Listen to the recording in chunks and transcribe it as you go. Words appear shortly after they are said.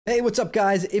Hey, what's up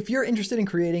guys? If you're interested in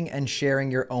creating and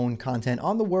sharing your own content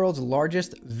on the world's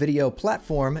largest video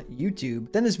platform,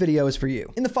 YouTube, then this video is for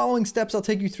you. In the following steps, I'll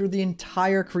take you through the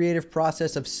entire creative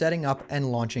process of setting up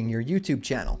and launching your YouTube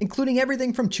channel, including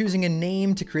everything from choosing a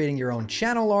name to creating your own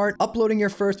channel art, uploading your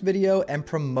first video, and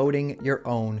promoting your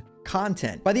own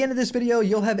content. By the end of this video,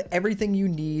 you'll have everything you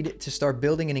need to start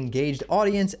building an engaged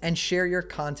audience and share your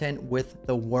content with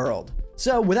the world.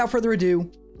 So without further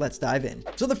ado, let's dive in.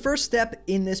 So the first step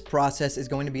in this process is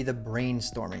going to be the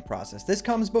brainstorming process. This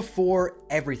comes before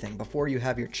everything, before you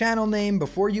have your channel name,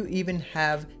 before you even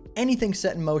have anything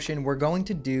set in motion. We're going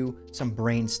to do some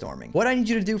brainstorming. What I need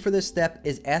you to do for this step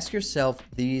is ask yourself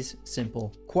these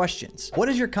simple questions. What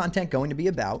is your content going to be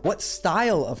about? What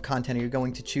style of content are you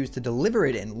going to choose to deliver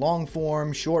it in? Long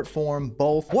form, short form,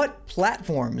 both? What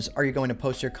platforms are you going to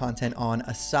post your content on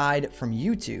aside from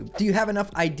YouTube? Do you have enough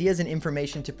ideas and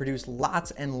information to produce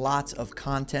lots and lots of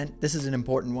content? This is an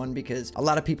important one because a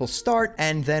lot of people start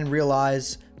and then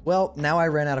realize, well, now I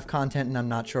ran out of content and I'm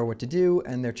not sure what to do,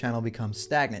 and their channel becomes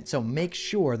stagnant. So make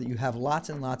sure that you have lots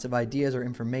and lots of ideas or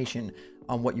information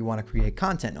on what you want to create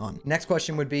content on. Next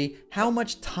question would be, how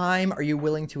much time are you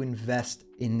willing to invest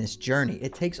in this journey?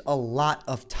 It takes a lot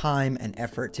of time and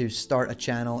effort to start a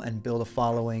channel and build a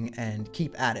following and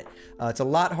keep at it. It's a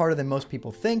lot harder than most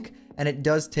people think, and it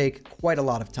does take quite a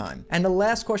lot of time. And the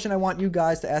last question I want you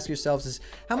guys to ask yourselves is,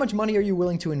 how much money are you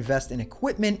willing to invest in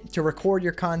equipment to record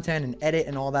your content and edit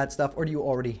and all that stuff, or do you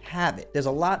already have it? There's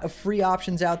a lot of free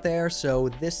options out there, so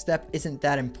this step isn't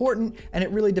that important, and it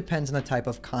really depends on the type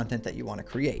of content that you want to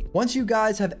create. Once you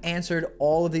guys have answered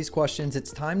all of these questions,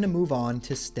 it's time to move on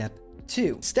to step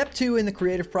 2. Step 2 in the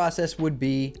creative process would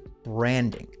be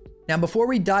branding. Now, before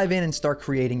we dive in and start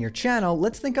creating your channel,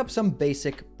 let's think up some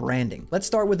basic branding. Let's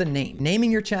start with a name.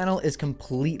 Naming your channel is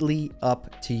completely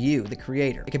up to you, the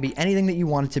creator. It can be anything that you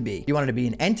want it to be. You want it to be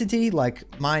an entity, like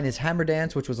mine is Hammer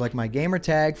Dance, which was like my gamer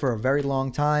tag for a very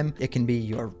long time. It can be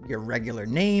your regular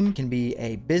name. It can be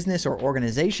a business or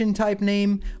organization type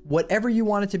name. Whatever you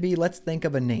want it to be, let's think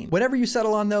of a name. Whatever you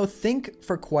settle on though, think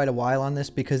for quite a while on this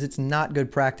because it's not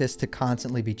good practice to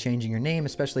constantly be changing your name,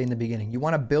 especially in the beginning. You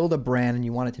want to build a brand and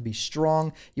you want it to be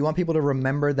strong. You want people to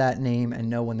remember that name and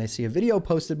know when they see a video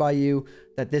posted by you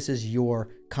that this is your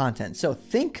content. So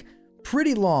think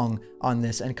pretty long on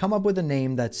this and come up with a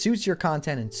name that suits your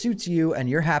content and suits you and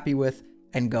you're happy with,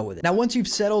 and go with it. Now, once you've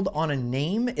settled on a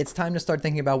name, it's time to start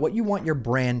thinking about what you want your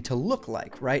brand to look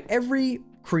like, right? Every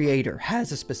creator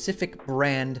has a specific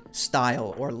brand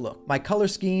style or look. My color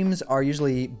schemes are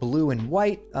usually blue and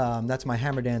white. That's my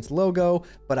Hammer Dance logo,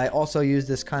 but I also use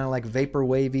this kind of like vapor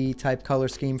wavy type color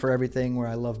scheme for everything where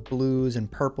I love blues and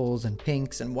purples and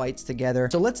pinks and whites together.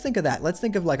 So let's think of that. Let's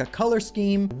think of like a color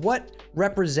scheme. What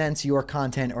represents your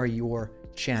content or your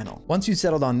channel? Once you've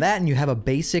settled on that and you have a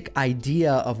basic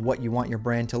idea of what you want your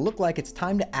brand to look like, it's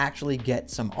time to actually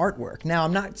get some artwork. Now,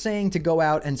 I'm not saying to go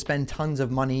out and spend tons of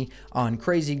money on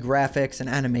crazy graphics and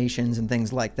animations and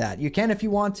things like that. You can if you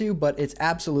want to, but it's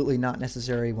absolutely not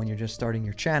necessary when you're just starting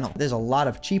your channel. There's a lot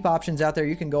of cheap options out there.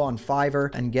 You can go on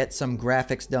Fiverr and get some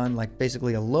graphics done, like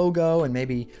basically a logo and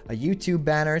maybe a YouTube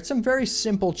banner. It's some very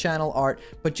simple channel art,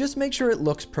 but just make sure it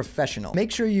looks professional.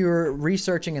 Make sure you're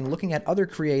researching and looking at other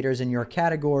creators in your category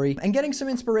and getting some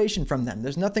inspiration from them.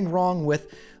 There's nothing wrong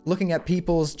with looking at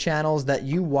people's channels that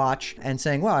you watch and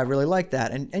saying, wow, I really like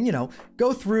that. And you know,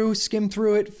 go through, skim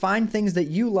through it, find things that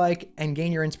you like and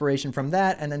gain your inspiration from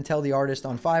that, and then tell the artist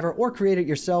on Fiverr or create it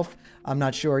yourself. I'm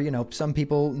not sure, you know, some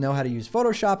people know how to use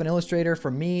Photoshop and Illustrator.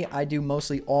 For me, I do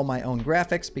mostly all my own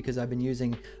graphics because I've been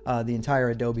using the entire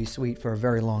Adobe suite for a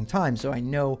very long time. So I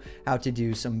know how to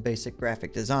do some basic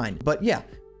graphic design. But yeah,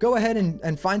 go ahead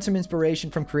and find some inspiration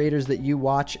from creators that you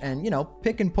watch and, you know,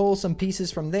 pick and pull some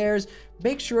pieces from theirs.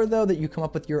 Make sure though that you come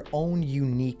up with your own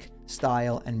unique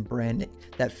style and branding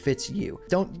that fits you.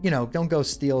 Don't go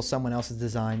steal someone else's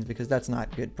designs because that's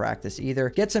not good practice either.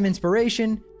 Get some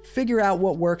inspiration, figure out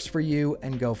what works for you,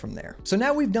 and go from there. So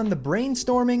now we've done the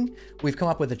brainstorming, we've come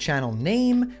up with a channel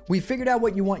name, we've figured out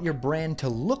what you want your brand to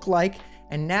look like,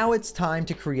 and now it's time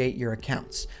to create your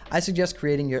accounts. I suggest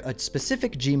creating a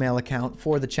specific Gmail account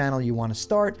for the channel you want to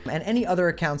start and any other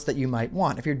accounts that you might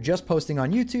want. If you're just posting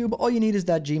on YouTube, all you need is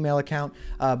that Gmail account.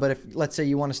 But if, let's say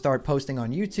you want to start posting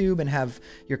on YouTube and have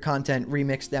your content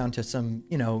remixed down to some,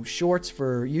 you know, shorts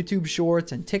for YouTube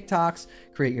shorts and TikToks,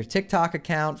 create your TikTok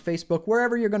account, Facebook,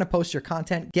 wherever you're going to post your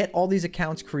content, get all these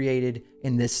accounts created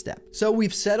in this step. So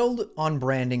we've settled on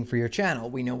branding for your channel.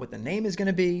 We know what the name is going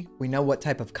to be. We know what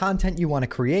type of content you want to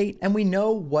create, and we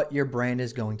know what your brand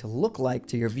is going to look like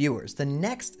to your viewers. The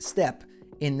next step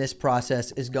in this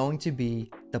process is going to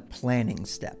be the planning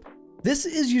step. This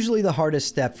is usually the hardest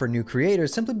step for new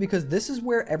creators simply because this is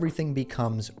where everything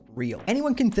becomes real.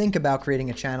 Anyone can think about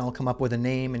creating a channel, come up with a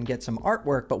name and get some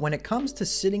artwork, but when it comes to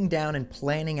sitting down and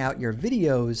planning out your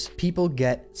videos, people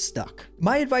get stuck.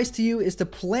 My advice to you is to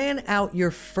plan out your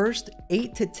first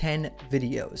 8 to 10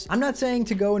 videos. I'm not saying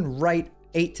to go and write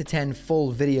 8 to 10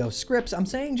 full video scripts. I'm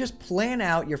saying just plan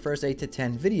out your first 8 to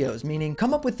 10 videos, meaning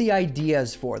come up with the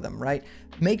ideas for them, right?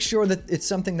 Make sure that it's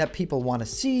something that people want to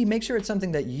see. Make sure it's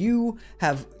something that you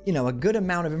have, a good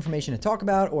amount of information to talk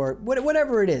about, or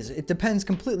whatever it is. It depends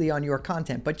completely on your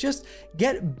content, but just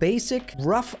get basic,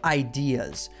 rough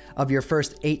ideas of your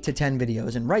first 8 to 10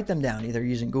 videos and write them down, either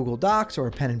using Google Docs or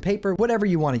a pen and paper, whatever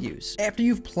you want to use. After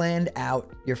you've planned out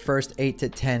your first 8 to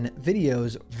 10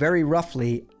 videos very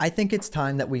roughly, I think it's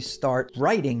time that we start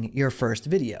writing your first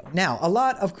video. Now, a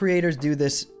lot of creators do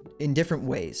this in different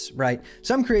ways, right?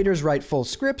 Some creators write full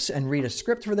scripts and read a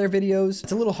script for their videos.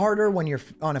 It's a little harder when you're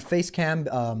on a face cam,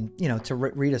 to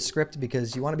read a script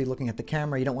because you want to be looking at the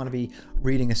camera. You don't want to be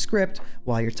reading a script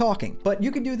while you're talking, but you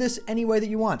can do this any way that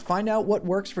you want. Find out what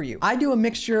works for you. I do a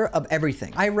mixture of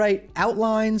everything. I write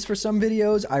outlines for some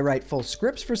videos. I write full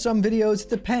scripts for some videos. It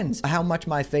depends how much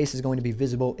my face is going to be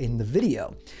visible in the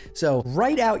video. So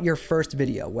write out your first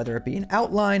video, whether it be an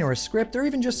outline or a script, or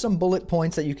even just some bullet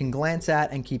points that you can glance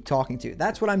at and keep talking to.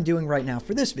 That's what I'm doing right now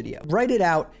for this video. Write it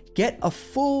out, get a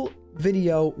full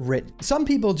video written. Some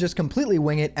people just completely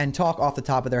wing it and talk off the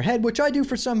top of their head, which I do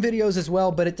for some videos as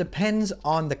well, but it depends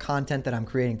on the content that I'm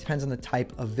creating. It depends on the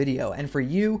type of video. And for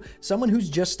you, someone who's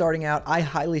just starting out, I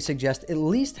highly suggest at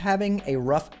least having a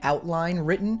rough outline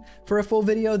written for a full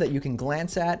video that you can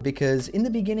glance at, because in the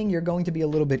beginning, you're going to be a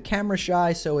little bit camera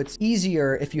shy, so it's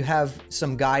easier if you have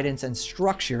some guidance and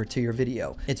structure to your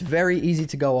video. It's very easy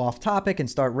to go off topic and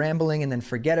start rambling and then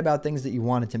forget about things that you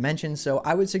wanted to mention. So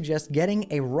I would suggest getting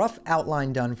a rough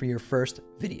outline done for your first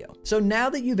video. So now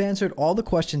that you've answered all the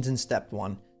questions in step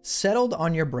 1, settled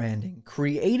on your branding,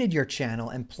 created your channel,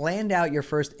 and planned out your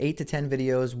first 8 to 10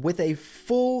 videos with a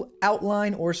full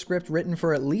outline or script written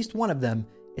for at least one of them,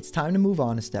 it's time to move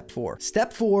on to step 4.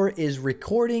 Step 4 is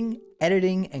recording,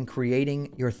 editing, and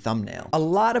creating your thumbnail. A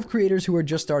lot of creators who are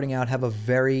just starting out have a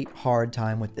very hard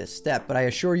time with this step, but I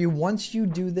assure you, once you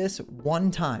do this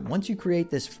one time, once you create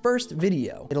this first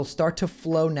video, it'll start to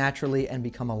flow naturally and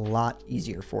become a lot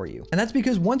easier for you. And that's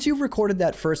because once you've recorded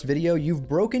that first video, you've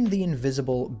broken the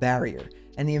invisible barrier.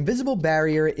 And the invisible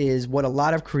barrier is what a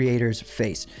lot of creators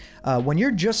face. When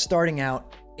you're just starting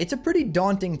out, it's a pretty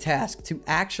daunting task to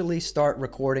actually start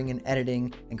recording and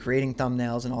editing and creating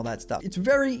thumbnails and all that stuff. It's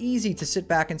very easy to sit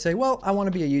back and say, well, I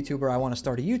want to be a YouTuber. I want to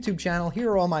start a YouTube channel. Here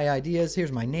are all my ideas.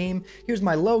 Here's my name. Here's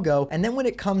my logo. And then when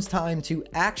it comes time to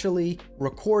actually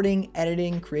recording,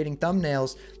 editing, creating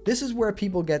thumbnails, this is where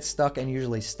people get stuck and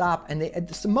usually stop. And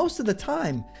so most of the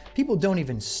time, people don't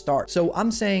even start. So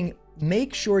I'm saying,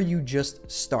 make sure you just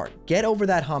start. Get over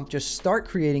that hump, just start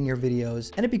creating your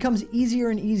videos, and it becomes easier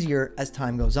and easier as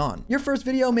time goes on. Your first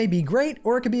video may be great,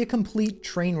 or it could be a complete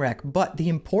train wreck, but the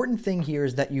important thing here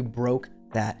is that you broke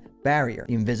that barrier,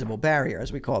 the invisible barrier,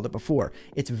 as we called it before.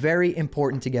 It's very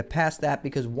important to get past that,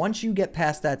 because once you get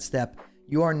past that step,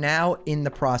 you are now in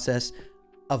the process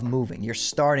of moving. You're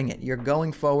starting it. You're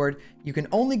going forward. You can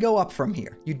only go up from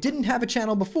here. You didn't have a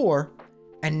channel before,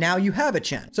 and now you have a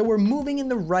channel. So we're moving in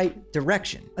the right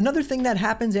direction. Another thing that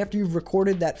happens after you've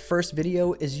recorded that first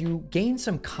video is you gain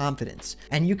some confidence,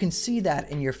 and you can see that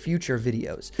in your future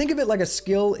videos. Think of it like a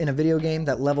skill in a video game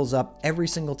that levels up every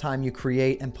single time you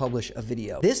create and publish a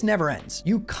video. This never ends.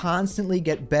 You constantly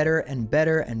get better and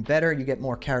better and better. You get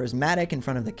more charismatic in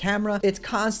front of the camera. It's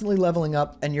constantly leveling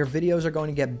up, and your videos are going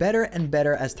to get better and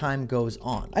better as time goes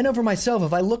on. I know for myself,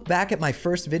 if I look back at my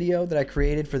first video that I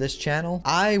created for this channel,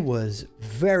 I was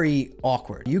very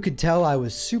awkward. You could tell I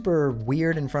was super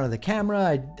weird in front of the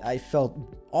camera. I felt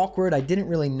awkward. I didn't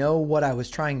really know what I was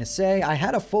trying to say. I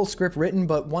had a full script written,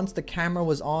 but once the camera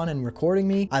was on and recording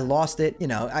me, I lost it.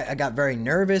 I got very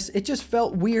nervous. It just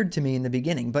felt weird to me in the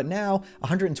beginning, but now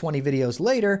 120 videos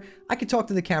later, I could talk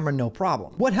to the camera no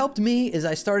problem. What helped me is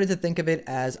I started to think of it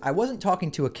as I wasn't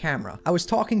talking to a camera. I was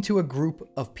talking to a group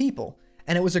of people,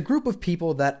 and it was a group of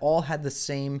people that all had the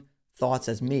same thoughts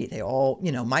as me. They all,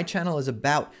 my channel is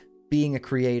about being a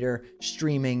creator,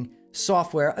 streaming,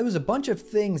 software. It was a bunch of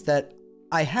things that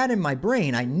I had in my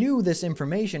brain. I knew this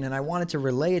information and I wanted to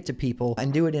relay it to people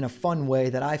and do it in a fun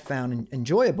way that I found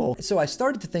enjoyable. So I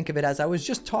started to think of it as I was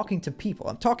just talking to people.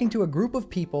 I'm talking to a group of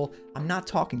people. I'm not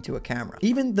talking to a camera.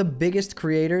 Even the biggest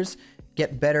creators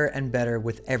get better and better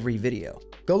with every video.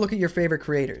 Go look at your favorite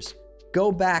creators.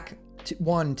 Go back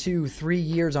 1, 2, 3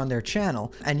 years on their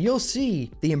channel, and you'll see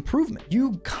the improvement.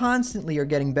 You constantly are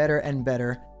getting better and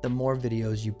better the more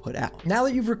videos you put out. Now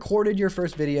that you've recorded your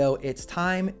first video, it's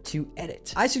time to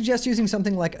edit. I suggest using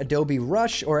something like Adobe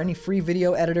Rush or any free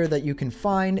video editor that you can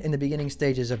find in the beginning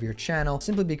stages of your channel,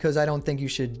 simply because I don't think you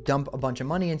should dump a bunch of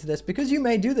money into this, because you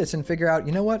may do this and figure out,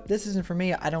 you know what, this isn't for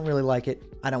me, I don't really like it,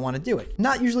 I don't want to do it.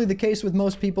 Not usually the case with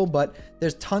most people, but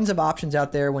there's tons of options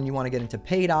out there when you want to get into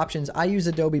paid options. I use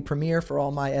Adobe Premiere for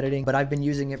all my editing, but I've been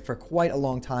using it for quite a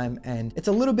long time, and it's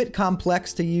a little bit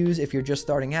complex to use if you're just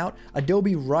starting out.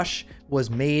 Adobe Rush was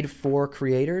made for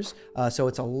creators, so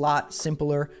it's a lot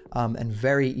simpler and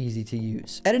very easy to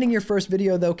use. Editing your first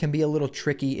video, though, can be a little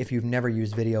tricky if you've never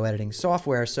used video editing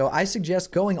software, so I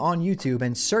suggest going on YouTube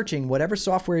and searching whatever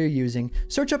software you're using,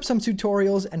 search up some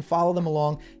tutorials and follow them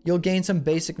along. You'll gain some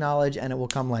basic knowledge and it will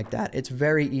come like that. It's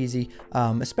very easy,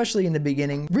 especially in the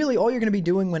beginning. Really, all you're gonna be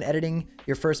doing when editing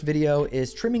your first video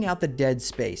is trimming out the dead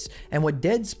space. And what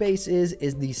dead space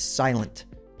is the silent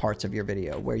parts of your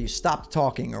video, where you stopped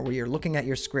talking or where you're looking at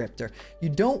your script, or you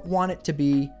don't want it to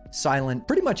be silent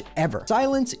pretty much ever.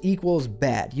 Silence equals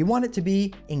bad. You want it to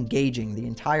be engaging the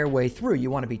entire way through.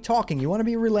 You want to be talking, you want to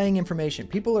be relaying information.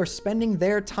 People are spending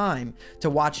their time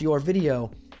to watch your video.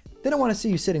 They don't want to see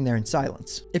you sitting there in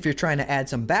silence. If you're trying to add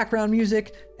some background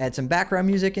music, add some background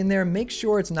music in there. Make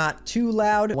sure it's not too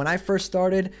loud. When I first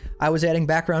started, I was adding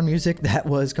background music that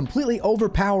was completely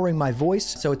overpowering my voice.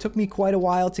 So it took me quite a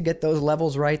while to get those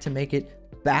levels right to make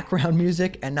it background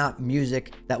music and not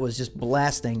music that was just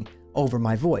blasting over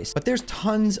my voice. But there's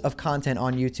tons of content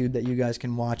on YouTube that you guys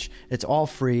can watch. It's all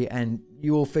free and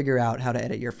you will figure out how to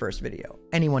edit your first video.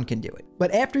 Anyone can do it.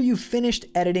 But after you've finished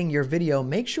editing your video,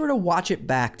 make sure to watch it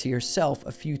back to yourself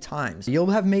a few times. You'll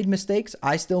have made mistakes.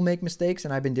 I still make mistakes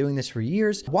and I've been doing this for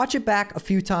years. Watch it back a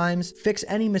few times, fix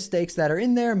any mistakes that are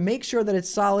in there, make sure that it's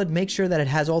solid, make sure that it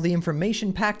has all the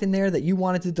information packed in there that you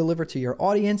wanted to deliver to your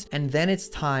audience, and then it's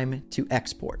time to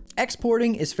export.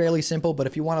 Exporting is fairly simple, but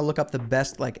if you want to look up the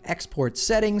best export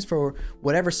settings for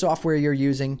whatever software you're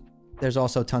using, there's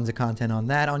also tons of content on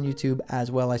that on YouTube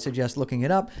as well. I suggest looking it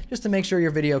up just to make sure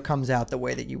your video comes out the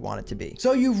way that you want it to be.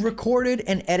 So you've recorded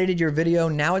and edited your video.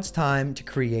 Now it's time to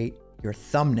create your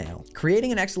thumbnail.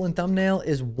 Creating an excellent thumbnail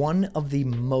is one of the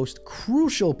most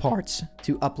crucial parts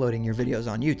to uploading your videos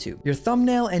on YouTube. Your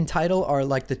thumbnail and title are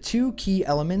like the two key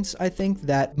elements, I think,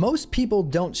 that most people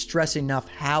don't stress enough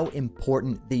how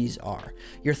important these are.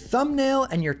 Your thumbnail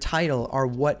and your title are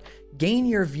what gain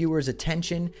your viewers'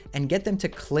 attention and get them to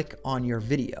click on your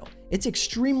video. It's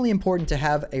extremely important to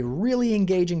have a really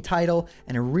engaging title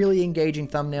and a really engaging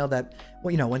thumbnail that,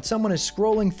 well, you know, when someone is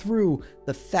scrolling through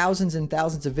the thousands and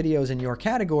thousands of videos in your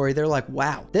category, they're like,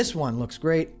 wow, this one looks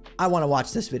great. I want to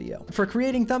watch this video. For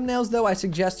creating thumbnails, though, I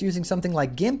suggest using something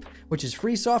like GIMP, which is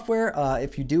free software.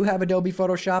 If you do have Adobe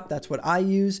Photoshop, that's what I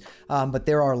use. But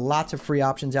there are lots of free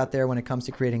options out there when it comes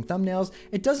to creating thumbnails.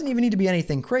 It doesn't even need to be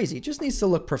anything crazy. It just needs to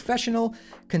look professional,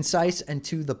 concise, and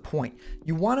to the point.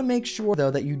 You want to make sure,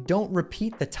 though, that you don't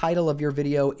repeat the title of your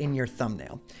video in your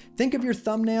thumbnail. Think of your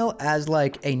thumbnail as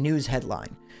like a news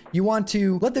headline. You want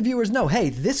to let the viewers know, hey,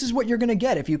 this is what you're going to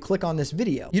get if you click on this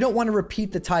video. You don't want to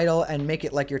repeat the title and make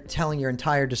it like you're telling your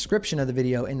entire description of the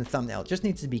video in the thumbnail. It just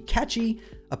needs to be catchy,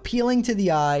 appealing to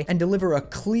the eye, and deliver a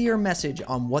clear message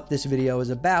on what this video is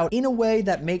about in a way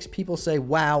that makes people say,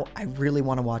 wow, I really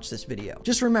want to watch this video.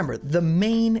 Just remember, the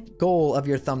main goal of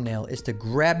your thumbnail is to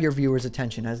grab your viewers'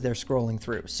 attention as they're scrolling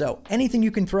through. So anything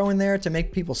you can throw in there to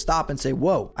make people stop and say,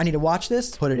 whoa, I need to watch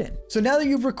this, put it in. So now that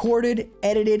you've recorded,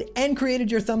 edited, and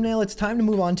created your thumbnail, it's time to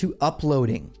move on to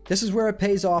uploading. This is where it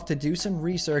pays off to do some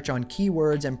research on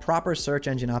keywords and proper search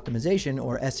engine optimization,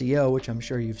 or SEO, which I'm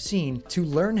sure you've seen, to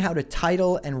learn how to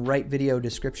title and write video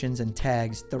descriptions and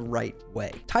tags the right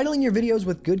way. Titling your videos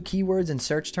with good keywords and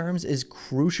search terms is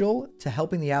crucial to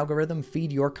helping the algorithm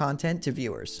feed your content to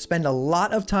viewers. Spend a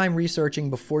lot of time researching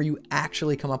before you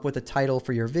actually come up with a title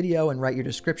for your video and write your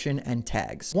description and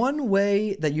tags. One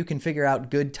way that you can figure out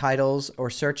good titles or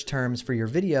search terms for your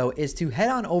video is to head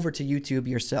on over to YouTube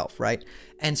yourself, right?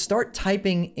 And start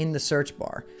typing in the search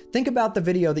bar. Think about the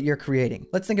video that you're creating.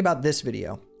 Let's think about this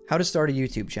video, how to start a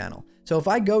YouTube channel. So if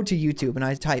I go to YouTube and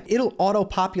I type, it'll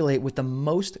auto-populate with the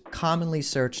most commonly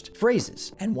searched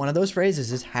phrases. And one of those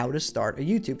phrases is how to start a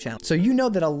YouTube channel. So you know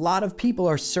that a lot of people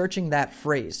are searching that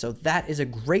phrase. So that is a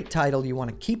great title. You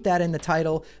want to keep that in the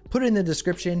title, put it in the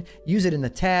description, use it in the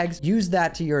tags, use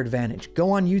that to your advantage. Go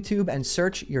on YouTube and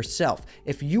search yourself.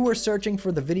 If you were searching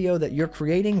for the video that you're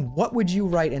creating, what would you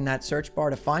write in that search bar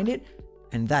to find it?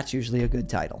 and that's usually a good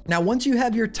title. Now, once you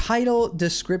have your title,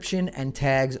 description, and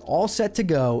tags all set to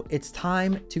go, it's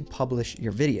time to publish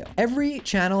your video. Every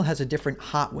channel has a different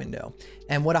hot window.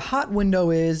 And what a hot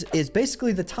window is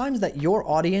basically the times that your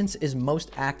audience is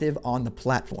most active on the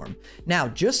platform. Now,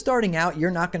 just starting out,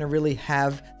 you're not gonna really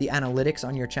have the analytics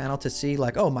on your channel to see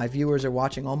like, oh, my viewers are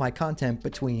watching all my content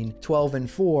between 12 and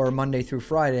 4, Monday through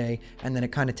Friday, and then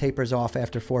it kind of tapers off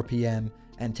after 4 p.m.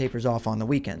 and tapers off on the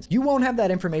weekends. You won't have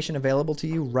that information available to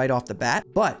you right off the bat,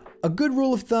 but a good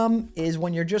rule of thumb is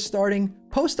when you're just starting,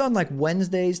 post on like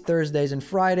Wednesdays, Thursdays, and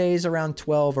Fridays around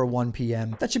 12 or 1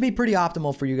 p.m. That should be pretty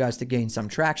optimal for you guys to gain some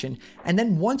traction. And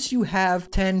then once you have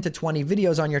 10 to 20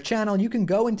 videos on your channel, you can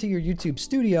go into your YouTube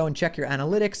studio and check your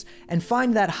analytics and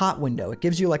find that hot window. It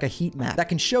gives you like a heat map that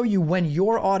can show you when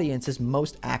your audience is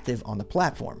most active on the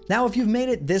platform. Now, if you've made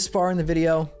it this far in the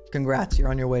video, congrats, you're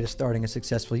on your way to starting a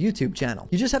successful YouTube channel.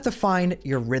 You just have to find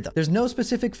your rhythm. There's no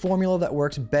specific formula that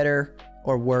works better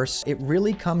or worse. It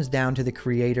really comes down to the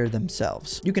creator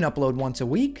themselves. You can upload once a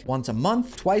week, once a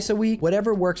month, twice a week,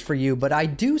 whatever works for you, but I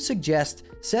do suggest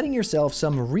setting yourself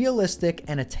some realistic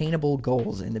and attainable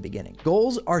goals in the beginning.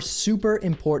 Goals are super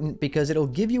important because it'll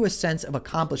give you a sense of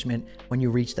accomplishment when you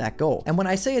reach that goal. And when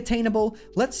I say attainable,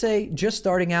 let's say just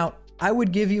starting out, I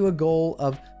would give you a goal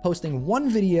of posting one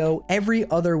video every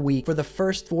other week for the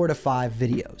first 4 to 5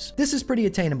 videos. This is pretty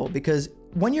attainable because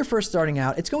when you're first starting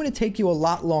out, it's going to take you a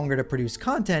lot longer to produce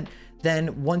content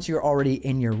than once you're already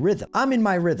in your rhythm. I'm in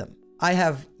my rhythm. I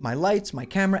have my lights, my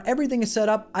camera, everything is set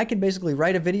up. I can basically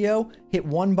write a video, hit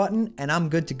one button, and I'm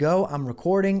good to go. I'm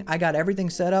recording. I got everything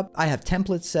set up. I have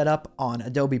templates set up on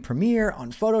Adobe Premiere,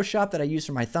 on Photoshop that I use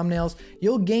for my thumbnails.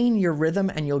 You'll gain your rhythm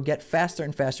and you'll get faster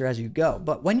and faster as you go.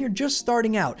 But when you're just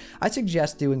starting out, I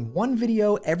suggest doing one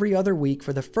video every other week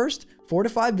for the first 4 to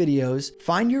 5 videos,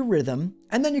 find your rhythm,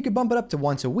 and then you can bump it up to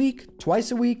once a week,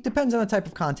 twice a week, depends on the type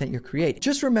of content you're creating.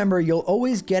 Just remember, you'll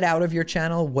always get out of your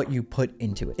channel what you put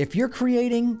into it. If you're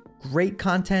creating great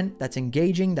content that's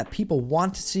engaging, that people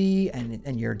want to see,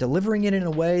 and you're delivering it in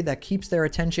a way that keeps their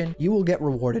attention, you will get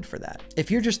rewarded for that.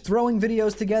 If you're just throwing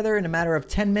videos together in a matter of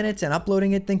 10 minutes and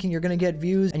uploading it thinking you're gonna get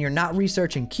views, and you're not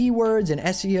researching keywords and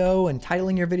SEO and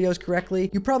titling your videos correctly,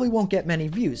 you probably won't get many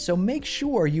views. So make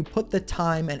sure you put the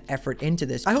time and effort into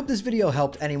this. I hope this video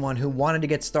helped anyone who wanted to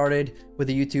get started with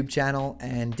a YouTube channel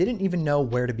and didn't even know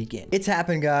where to begin. It's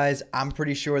happened, guys. I'm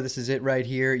pretty sure this is it right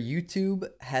here. YouTube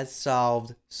has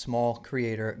solved small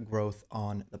creator growth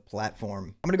on the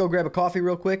platform. I'm gonna go grab a coffee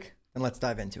real quick and let's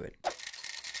dive into it.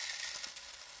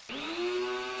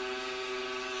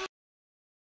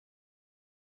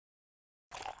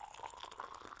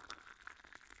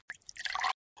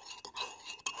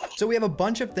 So we have a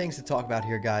bunch of things to talk about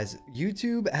here, guys.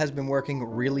 YouTube has been working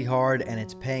really hard and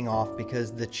it's paying off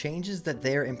because the changes that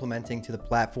they're implementing to the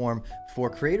platform for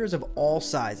creators of all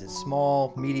sizes,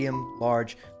 small, medium,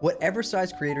 large, whatever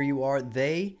size creator you are,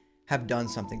 they have done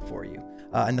something for you.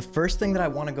 And the first thing that I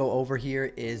want to go over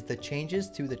here is the changes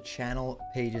to the channel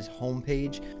page's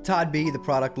homepage. Todd B, the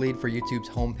product lead for YouTube's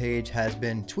homepage, has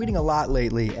been tweeting a lot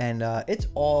lately, and it's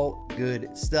all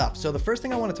good stuff. So the first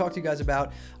thing I want to talk to you guys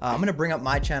about, I'm going to bring up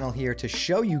my channel here to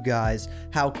show you guys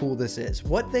how cool this is.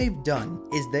 What they've done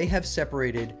is they have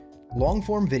separated long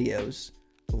form videos,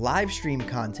 live stream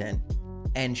content,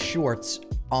 and shorts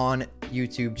on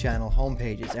YouTube channel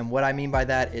homepages. And what I mean by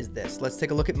that is this. Let's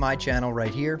take a look at my channel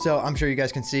right here. So I'm sure you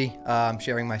guys can see, I'm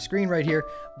sharing my screen right here.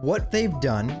 What they've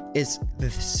done is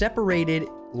they've separated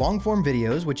long form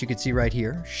videos, which you can see right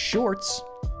here, shorts,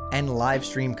 and live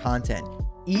stream content.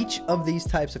 Each of these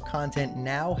types of content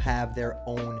now have their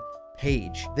own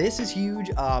page. This is huge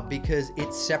because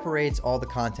it separates all the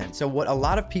content. So what a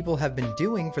lot of people have been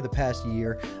doing for the past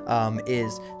year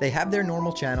is they have their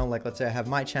normal channel, like let's say I have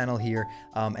my channel here,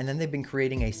 and then they've been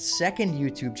creating a second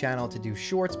YouTube channel to do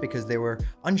shorts because they were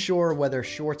unsure whether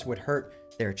shorts would hurt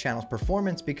their channel's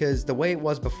performance, because the way it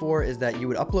was before is that you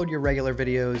would upload your regular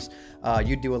videos,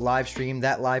 you'd do a live stream.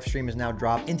 That live stream is now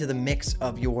dropped into the mix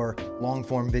of your long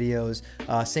form videos.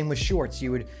 Same with shorts.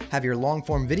 You would have your long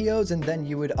form videos and then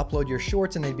you would upload your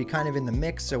shorts and they'd be kind of in the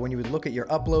mix. So when you would look at your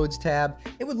uploads tab,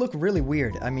 it would look really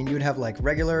weird. I mean, you'd have like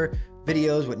regular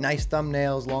videos with nice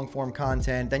thumbnails, long form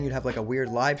content. Then you'd have like a weird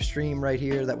live stream right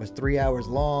here that was 3 hours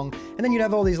long. And then you'd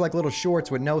have all these like little shorts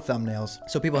with no thumbnails.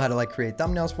 So people had to like create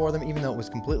thumbnails for them, even though it was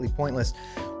completely pointless.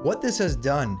 What this has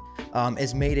done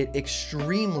is made it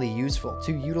extremely useful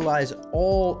to utilize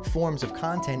all forms of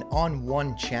content on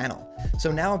one channel.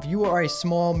 So now if you are a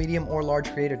small, medium, or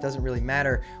large creator, it doesn't really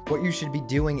matter. What you should be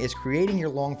doing is creating your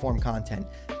long form content,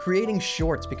 creating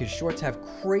shorts, because shorts have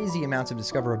crazy amounts of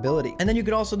discoverability. And then you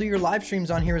could also do your live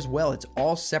streams on here as well. It's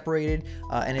all separated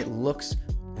and it looks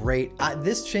great.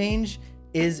 This change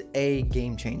is a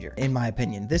game changer, in my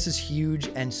opinion. This is huge,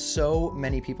 and so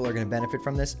many people are going to benefit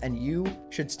from this, and you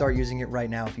should start using it right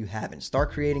now if you haven't.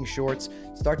 Start creating shorts,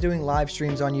 start doing live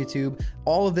streams on YouTube,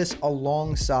 all of this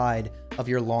alongside of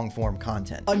your long form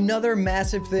content. Another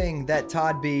massive thing that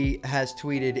Todd B has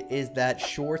tweeted is that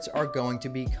shorts are going to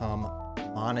become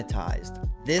monetized.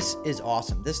 This is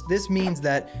awesome. This means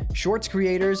that shorts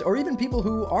creators, or even people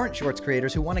who aren't shorts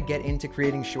creators who want to get into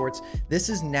creating shorts, this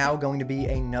is now going to be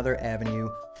another avenue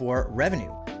for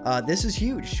revenue. This is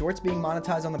huge. Shorts being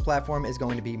monetized on the platform is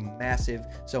going to be massive.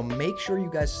 So make sure you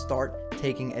guys start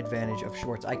taking advantage of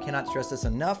shorts. I cannot stress this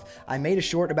enough. I made a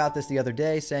short about this the other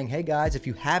day saying, hey guys, if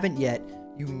you haven't yet,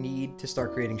 you need to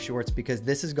start creating shorts because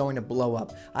this is going to blow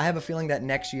up. I have a feeling that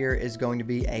next year is going to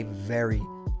be a very,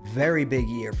 very big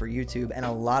year for YouTube, and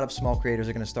a lot of small creators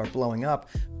are going to start blowing up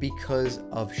because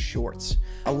of shorts.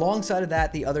 Alongside of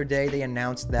that, the other day they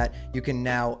announced that you can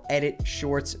now edit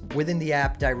shorts within the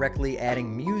app directly,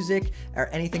 adding music or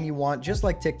anything you want, just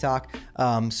like TikTok.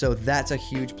 So that's a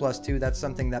huge plus too. That's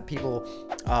something that people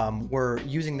were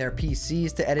using their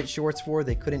PCs to edit shorts for.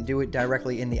 They couldn't do it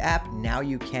directly in the app. Now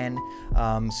you can.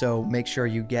 So make sure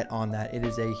you get on that. It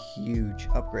is a huge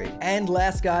upgrade. And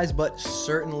last, guys, but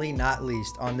certainly not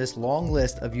least on this long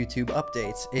list of YouTube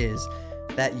updates is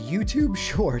that YouTube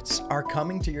Shorts are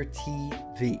coming to your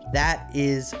TV. That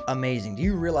is amazing. Do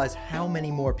you realize how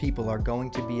many more people are going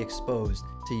to be exposed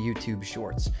to YouTube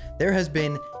Shorts? There has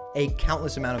been a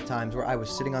countless amount of times where I was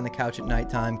sitting on the couch at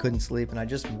nighttime, couldn't sleep, and I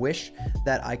just wish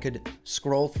that I could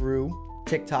scroll through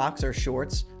TikToks or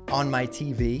Shorts on my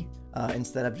TV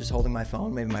instead of just holding my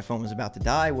phone. Maybe my phone was about to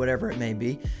die, whatever it may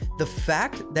be. The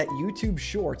fact that YouTube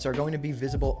Shorts are going to be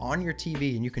visible on your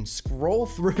TV and you can scroll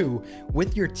through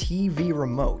with your TV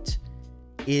remote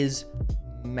is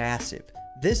massive.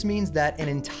 This means that an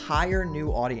entire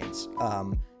new audience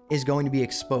is going to be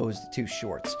exposed to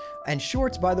Shorts. And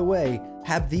Shorts, by the way,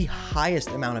 have the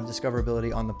highest amount of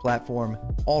discoverability on the platform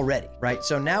already, right?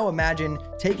 So now imagine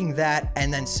taking that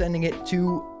and then sending it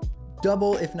to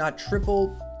double, if not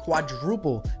triple,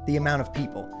 quadruple the amount of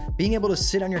people. Being able to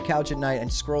sit on your couch at night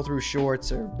and scroll through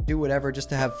Shorts or do whatever just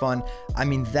to have fun, I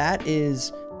mean, that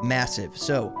is massive.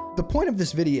 So the point of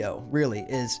this video really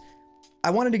is I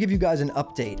wanted to give you guys an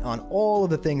update on all of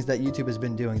the things that YouTube has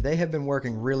been doing. They have been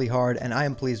working really hard, and I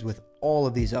am pleased with all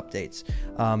of these updates.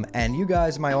 And you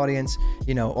guys, my audience,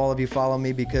 you know, all of you follow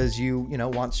me because you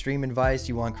want stream advice,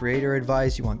 you want creator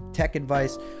advice, you want tech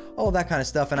advice, all of that kind of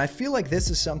stuff. And I feel like this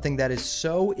is something that is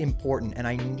so important, and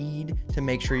I need to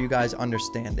make sure you guys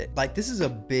understand it. Like, this is a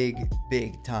big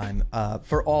time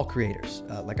for all creators,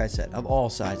 like I said, of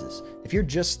all sizes. If you're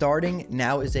just starting,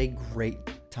 now is a great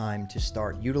time to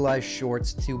start. Utilize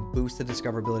Shorts to boost the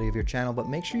discoverability of your channel, but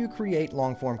make sure you create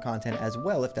long form content as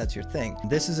well if that's your thing.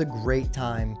 This is a great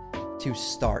time to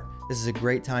start. This is a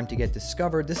great time to get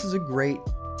discovered. This is a great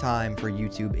time for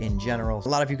YouTube in general. A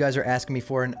lot of you guys are asking me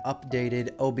for an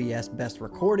updated OBS best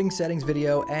recording settings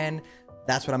video, and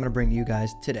that's what I'm going to bring to you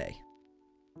guys today.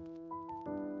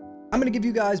 I'm going to give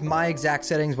you guys my exact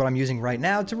settings, what I'm using right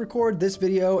now to record this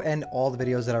video and all the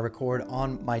videos that I record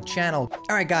on my channel.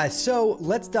 All right, guys, so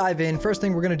let's dive in. First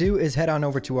thing we're going to do is head on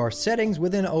over to our settings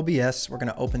within OBS. We're going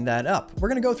to open that up. We're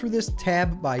going to go through this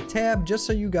tab by tab just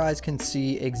so you guys can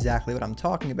see exactly what I'm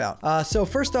talking about. So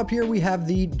first up here, we have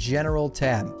the general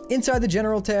tab. Inside the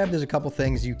general tab, there's a couple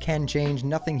things you can change.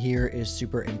 Nothing here is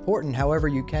super important. However,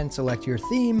 you can select your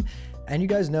theme. And you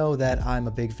guys know that I'm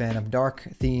a big fan of dark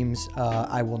themes.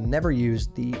 I will never use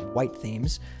the white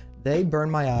themes. They burn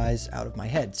my eyes out of my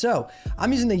head. So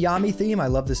I'm using the Yami theme. I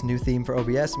love this new theme for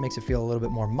OBS. It makes it feel a little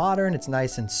bit more modern. It's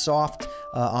nice and soft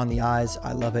on the eyes.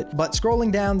 I love it. But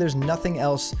scrolling down, there's nothing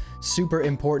else super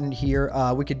important here.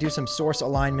 We could do some source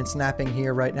alignment snapping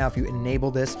here right now. If you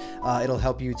enable this, it'll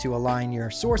help you to align your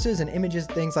sources and images,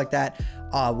 things like that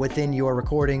within your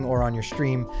recording or on your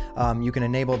stream. You can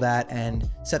enable that and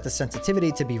set the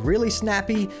sensitivity to be really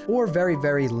snappy or very,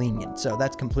 very lenient. So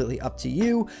that's completely up to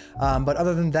you. But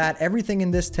other than that, everything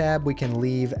in this tab we can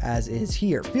leave as is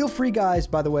here. Feel free, guys,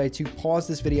 by the way, to pause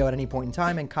this video at any point in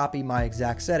time and copy my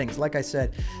exact settings. Like I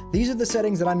said, these are the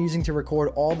settings that I'm using to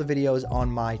record all the videos on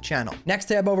my channel. Next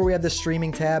tab over, we have the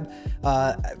streaming tab.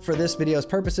 For this video's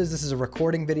purposes, this is a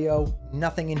recording video.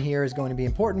 Nothing in here is going to be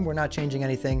important. We're not changing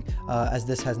anything as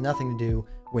this has nothing to do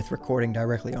with recording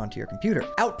directly onto your computer.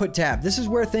 Output tab. This is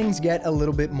where things get a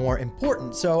little bit more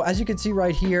important. So as you can see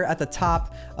right here at the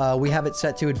top, we have it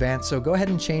set to advanced. So go ahead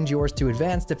and change yours to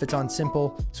advanced. If it's on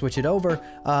simple, switch it over.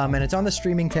 And it's on the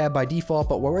streaming tab by default,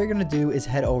 but what we're gonna do is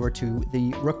head over to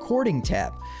the recording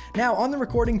tab. Now on the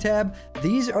recording tab,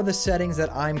 these are the settings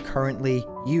that I'm currently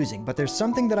using, but there's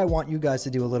something that I want you guys to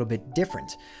do a little bit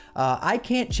different. I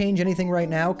can't change anything right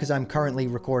now because I'm currently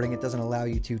recording. It doesn't allow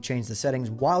you to change the settings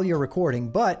while you're recording,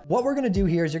 but what we're gonna do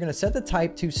here is you're gonna set the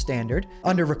type to standard.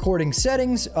 Under recording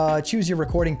settings, choose your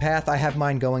recording path. I have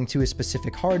mine going to a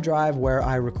specific hard drive where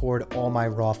I record all my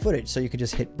raw footage. So you can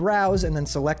just hit browse and then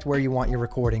select where you want your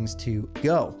recordings to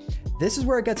go. This is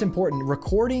where it gets important.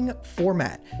 Recording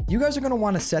format. You guys are gonna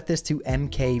wanna set this to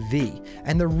MKV.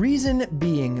 And the reason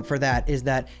being for that is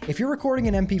that if you're recording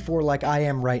an MP4 like I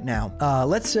am right now,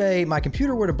 let's say my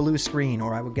computer were to blue screen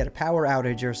or I would get a power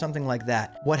outage or something like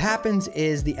that. What happens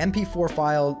is the MP4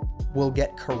 file will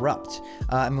get corrupt.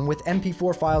 I mean, with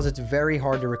MP4 files, it's very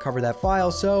hard to recover that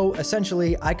file. So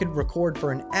essentially I could record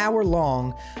for an hour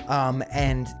long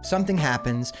and something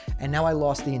happens and now I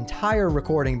lost the entire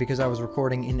recording because I was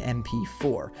recording in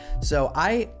MP4. So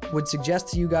I would suggest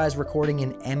to you guys recording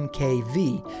in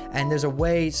MKV, and there's a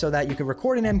way so that you can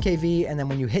record in MKV and then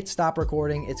when you hit stop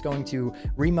recording, it's going to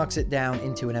remux it down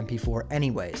into an MP4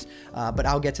 anyways. But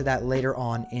I'll get to that later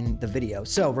on in the video.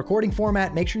 So recording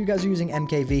format, make sure you guys are using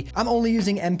MKV. I'm only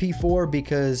using MP4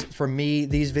 because for me,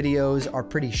 these videos are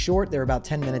pretty short. They're about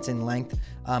 10 minutes in length.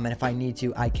 And if I need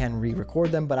to, I can re-record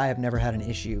them, but I have never had an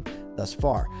issue thus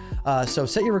far. So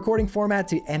set your recording format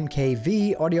to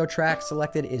MKV. Audio track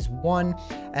selected is 1.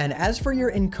 And as for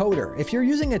your encoder, if you're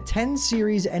using a 10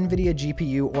 series NVIDIA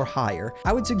GPU or higher,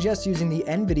 I would suggest using the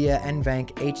NVIDIA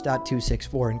NVENC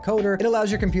H.264 encoder. It allows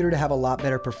your computer to have a lot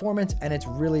better performance and it's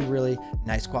really, really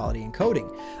nice quality encoding.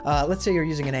 Let's say you're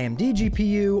using an AMD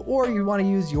GPU or you want to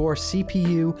use your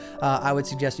CPU, I would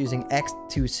suggest using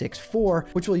X264,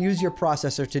 which will use your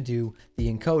processor to do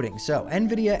the encoding. So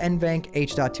NVIDIA NVENC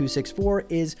H.264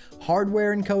 is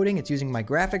hardware encoding. It's using my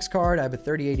graphics card. I have a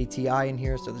 3080 Ti in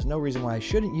here, so there's no reason why I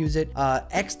shouldn't use it.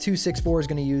 X264 is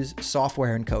going to use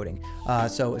software encoding.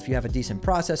 So if you have a decent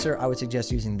processor, I would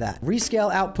suggest using that.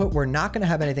 Rescale output, we're not going to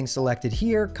have anything selected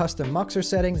here. Custom muxer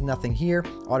settings, nothing here.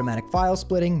 Automatic file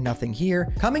splitting, nothing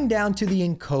here. Coming down to the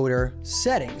encoder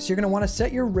settings, you're going to want to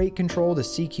set your rate control to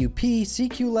CQP,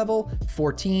 CQ level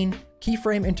 14,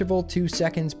 keyframe interval 2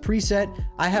 seconds preset.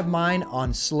 I have mine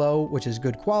on slow, which is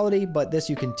good quality, but this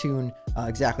you can tune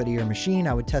exactly to your machine.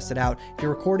 I would test it out. If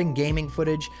you're recording gaming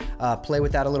footage, play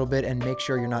with that a little bit and make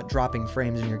sure you're not dropping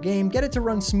frames in your game. Get it to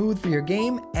run smooth for your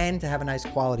game and to have a nice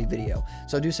quality video.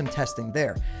 So do some testing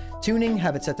there. Tuning,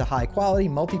 have it set to high quality,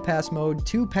 multi-pass mode,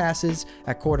 2 passes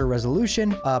at quarter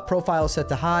resolution. Profile set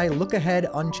to high, look ahead,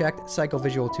 unchecked,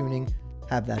 psychovisual tuning,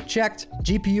 have that checked.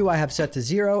 GPU I have set to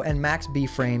 0 and max B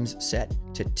frames set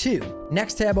to 2.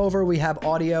 Next tab over, we have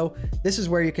audio. This is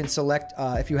where you can select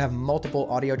if you have multiple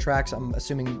audio tracks. I'm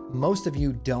assuming most of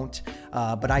you don't,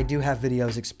 but I do have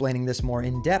videos explaining this more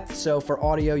in depth. So for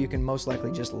audio, you can most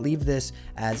likely just leave this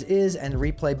as is, and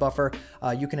replay buffer.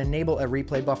 You can enable a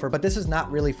replay buffer, but this is not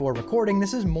really for recording.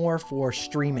 This is more for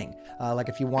streaming. Like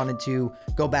if you wanted to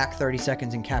go back 30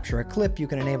 seconds and capture a clip, you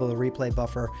can enable the replay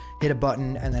buffer, hit a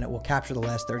button, and then it will capture the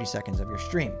last 30 seconds of your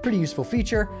stream. Pretty useful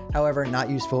feature, however, not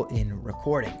useful in recording.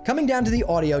 Coming down to the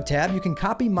audio tab, you can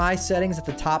copy my settings at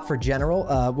the top for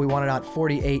general. We want it on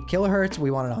 48 kilohertz. We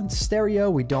want it on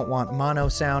stereo. We don't want mono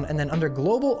sound. And then under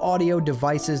global audio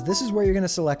devices, this is where you're going to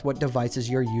select what devices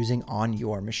you're using on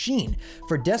your machine.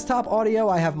 For desktop audio,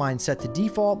 I have mine set to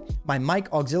default. My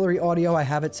mic auxiliary audio, I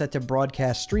have it set to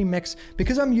broadcast stream mix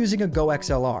because I'm using a Go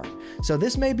XLR. So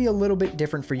this may be a little bit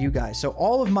different for you guys. So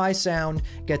all of my sound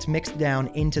gets mixed down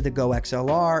into the Go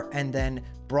XLR and then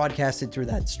broadcasted through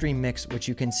that stream mix, which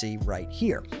you can see right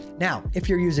here. Now, if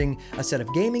you're using a set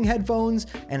of gaming headphones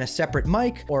and a separate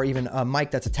mic, or even a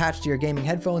mic that's attached to your gaming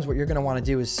headphones, what you're going to want to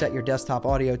do is set your desktop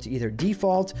audio to either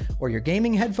default or your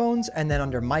gaming headphones, and then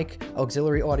under mic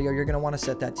auxiliary audio, you're going to want to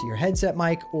set that to your headset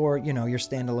mic or, you know, your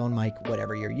standalone mic,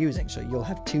 whatever you're using. So you'll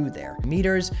have 2 there.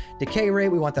 Meters, decay rate,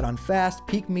 we want that on fast.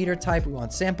 Peak meter type, we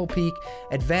want sample peak.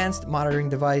 Advanced monitoring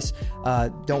device,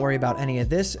 don't worry about any of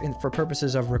this for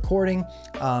purposes of recording.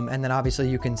 And then obviously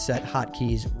you can set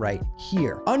hotkeys right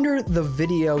here. Under the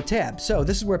video tab, so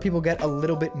this is where people get a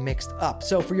little bit mixed up.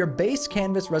 So for your base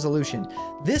canvas resolution,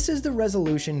 this is the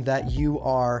resolution that you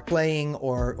are playing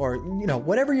or you know,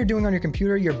 whatever you're doing on your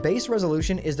computer, your base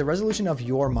resolution is the resolution of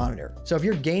your monitor. So if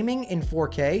you're gaming in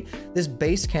 4K, this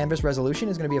base canvas resolution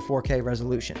is going to be a 4K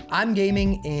resolution. I'm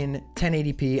gaming in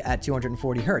 1080p at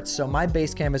 240 hertz. So my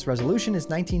base canvas resolution is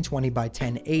 1920 by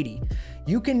 1080.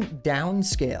 You can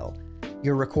downscale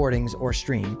your recordings or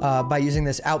stream by using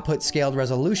this output scaled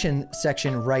resolution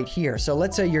section right here. So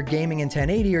let's say you're gaming in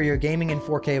 1080 or you're gaming in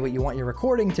 4K, but you want your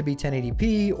recording to be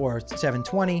 1080p or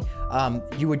 720.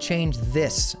 You would change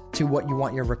this to what you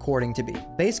want your recording to be.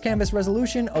 Base canvas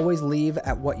resolution, always leave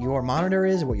at what your monitor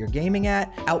is, what you're gaming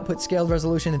at. Output scaled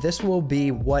resolution, this will be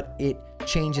what it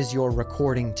changes your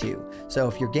recording to. So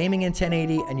if you're gaming in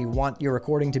 1080 and you want your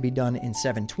recording to be done in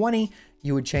 720,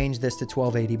 you would change this to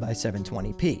 1280 by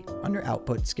 720p under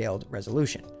output scaled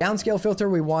resolution. Downscale filter,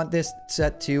 we want this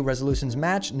set to resolutions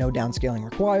match, no downscaling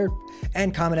required.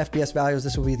 And common FPS values,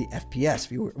 this will be the FPS.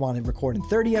 If you want to record in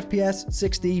 30 FPS,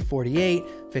 60, 48,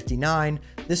 59,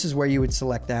 this is where you would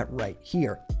select that right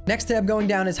here. Next tab going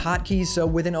down is hotkeys. So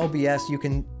within OBS, you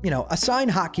can,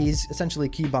 assign hotkeys, essentially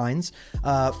keybinds,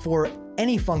 for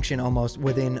any function almost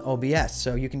within OBS.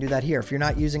 So you can do that here. If you're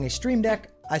not using a Stream Deck,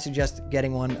 I suggest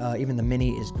getting one. Even the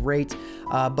mini is great.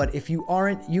 But if you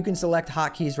aren't, you can select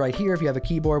hotkeys right here. If you have a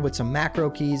keyboard with some macro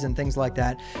keys and things like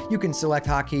that, you can select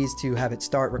hotkeys to have it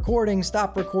start recording,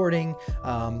 stop recording,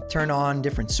 turn on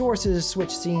different sources,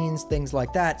 switch scenes, things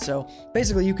like that. So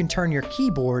basically you can turn your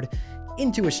keyboard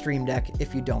into a Stream Deck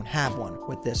if you don't have one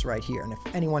with this right here. And if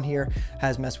anyone here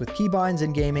has messed with keybinds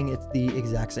in gaming, it's the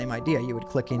exact same idea. You would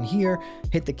click in here,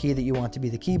 hit the key that you want to be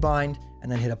the keybind,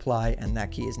 and then hit apply, and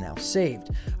that key is now saved.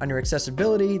 Under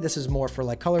accessibility, this is more for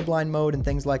like colorblind mode and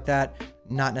things like that.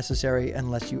 Not necessary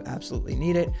unless you absolutely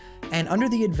need it. And under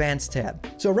the advanced tab,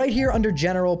 so right here under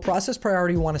general, process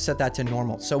priority, you want to set that to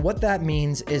normal. So what that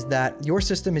means is that your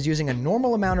system is using a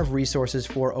normal amount of resources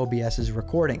for OBS's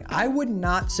recording. I would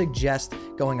not suggest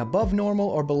going above normal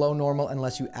or below normal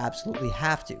unless you absolutely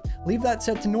have to. Leave that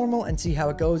set to normal and see how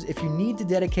it goes. If you need to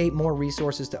dedicate more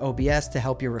resources to OBS to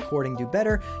help your recording do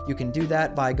better, you can do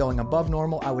that by going above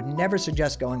normal. I would never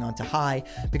suggest going on to high,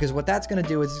 because what that's going to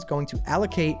do is it's going to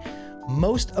allocate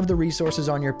most of the resources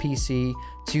on your PC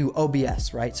to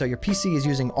OBS, right? So your PC is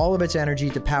using all of its energy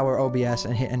to power OBS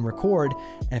and hit and record.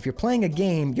 And if you're playing a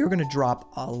game, you're going to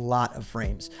drop a lot of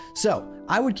frames. So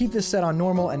I would keep this set on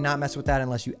normal and not mess with that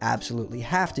unless you absolutely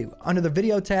have to. Under the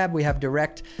video tab, we have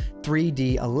direct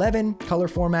 3D11, color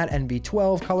format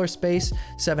NB12, color space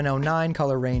 709,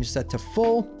 color range set to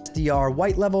full, HDR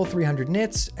white level 300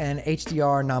 nits, and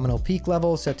HDR nominal peak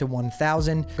level set to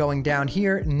 1000. Going down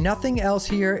here, nothing else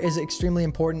here is extremely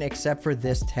important except for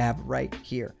this tab right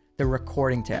here, the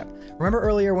recording tab. Remember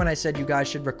earlier when I said you guys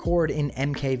should record in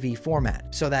MKV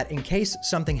format so that in case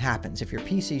something happens, if your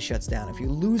PC shuts down, if you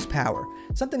lose power,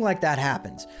 something like that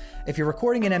happens. If you're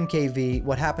recording in MKV,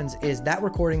 what happens is that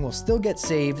recording will still get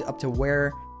saved up to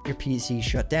where your PC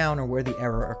shut down or where the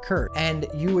error occurred. And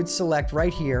you would select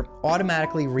right here,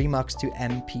 automatically remux to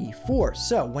MP4.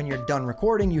 So when you're done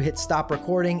recording, you hit stop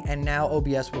recording, and now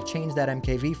OBS will change that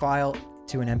MKV file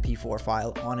to an MP4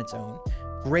 file on its own.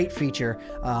 Great feature,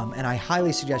 and I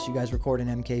highly suggest you guys record in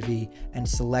MKV and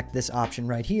select this option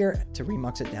right here to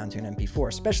remux it down to an MP4,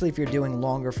 especially if you're doing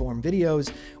longer form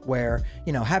videos where,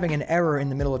 having an error in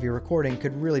the middle of your recording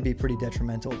could really be pretty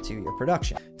detrimental to your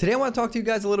production. Today I want to talk to you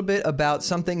guys a little bit about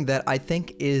something that I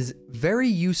think is very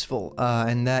useful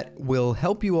and that will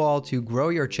help you all to grow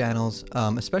your channels,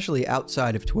 especially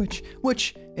outside of Twitch,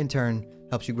 which in turn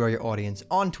helps you grow your audience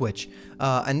on Twitch.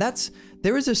 And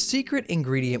there is a secret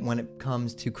ingredient when it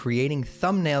comes to creating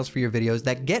thumbnails for your videos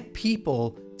that get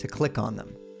people to click on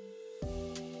them.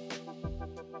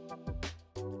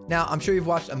 Now, I'm sure you've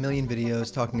watched a million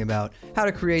videos talking about how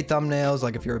to create thumbnails,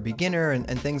 like if you're a beginner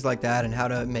and things like that, and how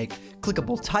to make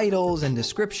clickable titles and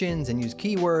descriptions and use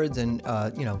keywords and,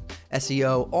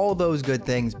 SEO, all those good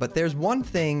things. But there's one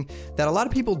thing that a lot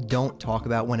of people don't talk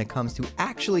about when it comes to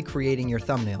actually creating your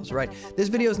thumbnails, right? This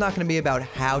video is not going to be about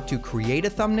how to create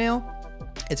a thumbnail.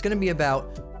 It's going to be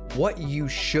about what you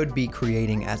should be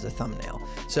creating as a thumbnail.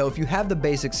 So if you have the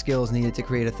basic skills needed to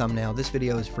create a thumbnail, this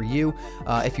video is for you.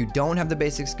 If you don't have the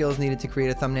basic skills needed to create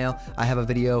a thumbnail, I have a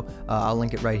video, I'll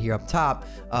link it right here up top,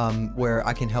 where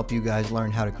I can help you guys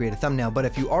learn how to create a thumbnail. But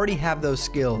if you already have those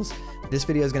skills, this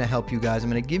video is going to help you guys. I'm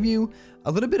going to give you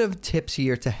a little bit of tips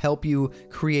here to help you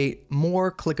create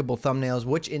more clickable thumbnails,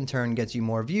 which in turn gets you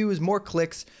more views, more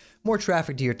clicks, more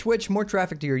traffic to your Twitch, more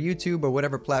traffic to your YouTube, or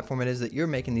whatever platform it is that you're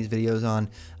making these videos on.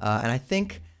 And I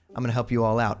think I'm gonna help you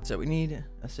all out. So we need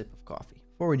a sip of coffee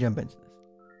before we jump into this.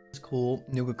 This cool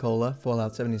Nuka-Cola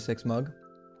Fallout 76 mug.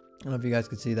 I don't know if you guys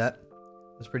could see that.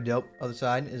 That's pretty dope. Other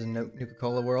side is a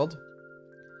Nuka-Cola world.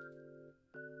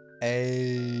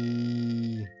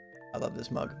 I love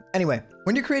this mug. Anyway,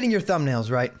 when you're creating your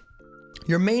thumbnails, right?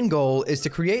 Your main goal is to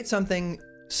create something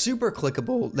super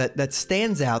clickable that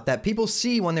stands out, that people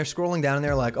see when they're scrolling down and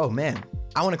they're like, oh man,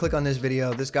 I want to click on this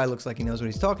video. This guy looks like he knows what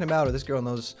he's talking about, or this girl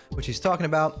knows what she's talking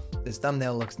about. This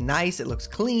thumbnail looks nice. It looks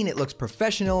clean. It looks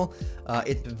professional.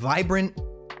 It's vibrant.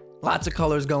 Lots of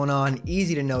colors going on.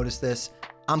 Easy to notice this.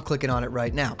 I'm clicking on it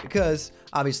right now because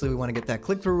obviously we want to get that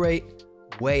click-through rate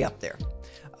way up there.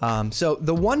 So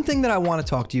the one thing that I want to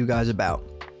talk to you guys about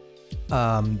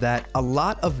that a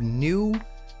lot of new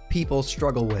people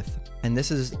struggle with, and this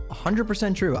is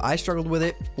 100% true, I struggled with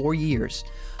it for years,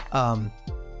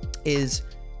 is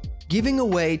giving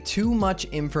away too much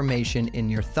information in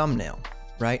your thumbnail,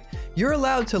 right? You're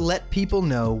allowed to let people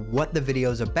know what the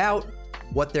video is about,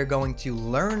 what they're going to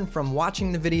learn from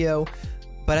watching the video,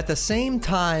 but at the same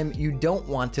time, you don't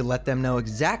want to let them know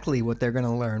exactly what they're going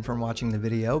to learn from watching the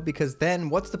video, because then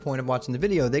what's the point of watching the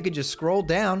video? They could just scroll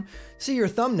down, see your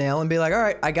thumbnail, and be like, all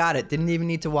right, I got it. Didn't even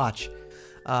need to watch.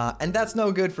 And that's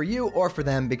no good for you or for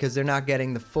them, because they're not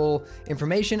getting the full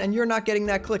information and you're not getting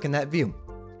that click and that view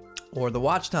or the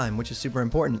watch time, which is super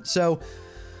important. So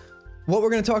what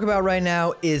we're going to talk about right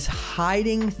now is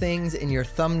hiding things in your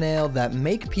thumbnail that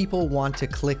make people want to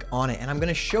click on it. And I'm going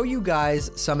to show you guys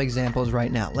some examples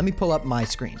right now. Let me pull up my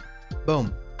screen.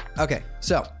 Boom. Okay,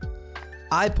 so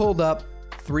I pulled up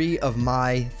 3 of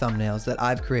my thumbnails that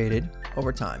I've created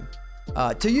over time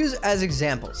to use as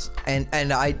examples. And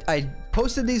I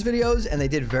posted these videos and they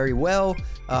did very well.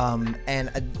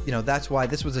 You know, that's why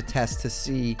this was a test to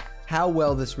see how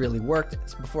well this really worked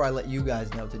before I let you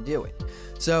guys know to do it.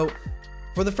 So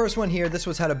for the first one here, this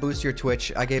was how to boost your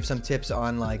Twitch. I gave some tips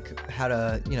on like how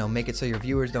to, you know, make it so your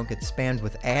viewers don't get spammed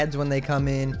with ads when they come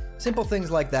in. Simple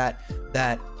things like that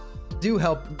do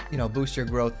help, you know, boost your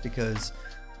growth, because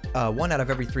 1 out of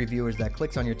every 3 viewers that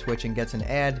clicks on your Twitch and gets an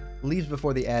ad leaves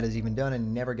before the ad is even done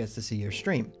and never gets to see your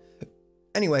stream.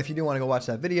 Anyway, if you do want to go watch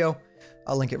that video,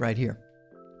 I'll link it right here.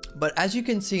 But as you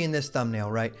can see in this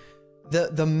thumbnail, right?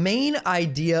 The main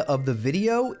idea of the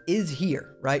video is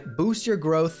here, right? Boost your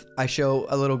growth. I show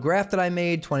a little graph that I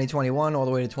made 2021 all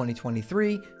the way to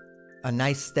 2023, a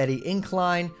nice steady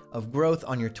incline of growth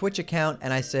on your Twitch account.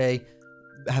 And I say,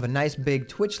 have a nice big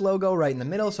Twitch logo right in the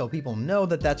middle so people know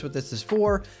that that's what this is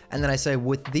for. And then I say,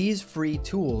 with these free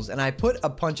tools, and I put a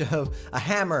bunch of a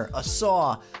hammer, a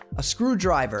saw, a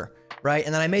screwdriver, right?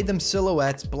 And then I made them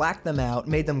silhouettes, blacked them out,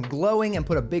 made them glowing, and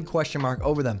put a big question mark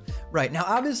over them. Right, now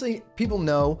obviously people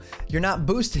know you're not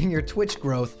boosting your Twitch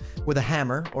growth with a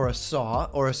hammer or a saw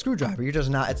or a screwdriver. You're just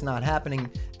not, it's not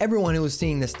happening. Everyone who is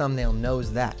seeing this thumbnail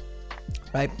knows that,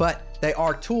 right? But they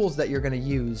are tools that you're gonna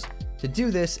use to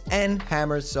do this, and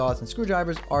hammers, saws, and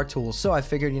screwdrivers are tools. So I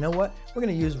figured, you know what? We're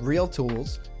gonna use real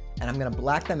tools, and I'm gonna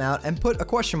black them out and put a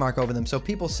question mark over them so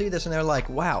people see this and they're like,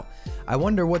 wow, I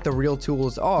wonder what the real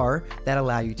tools are that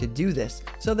allow you to do this.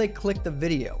 So they click the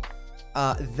video.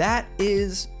 That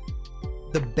is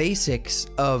the basics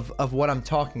of what I'm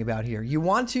talking about here. You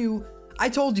want to, I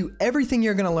told you everything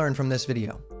you're gonna learn from this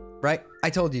video, right? I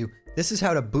told you this is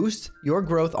how to boost your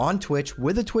growth on Twitch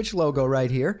with a Twitch logo right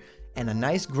here and a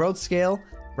nice growth scale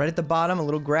right at the bottom, a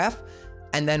little graph.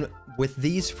 And then with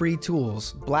these free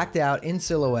tools blacked out in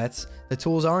silhouettes, the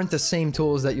tools aren't the same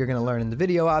tools that you're going to learn in the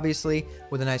video, obviously,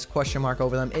 with a nice question mark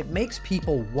over them. It makes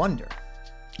people wonder,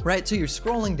 right? So you're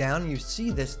scrolling down and you see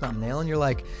this thumbnail and you're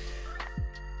like,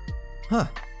 huh,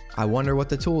 I wonder what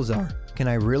the tools are. Can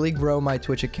I really grow my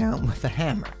Twitch account with a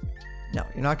hammer? No,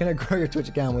 you're not going to grow your Twitch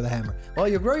account with a hammer. Well,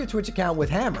 you'll grow your Twitch account with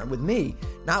hammer, with me,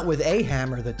 not with a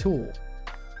hammer, the tool.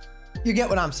 You get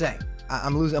what I'm saying?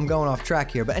 I'm going off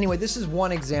track here. But anyway, this is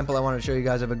one example I wanted to show you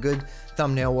guys of a good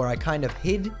thumbnail where I kind of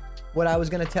hid what I was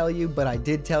going to tell you, but I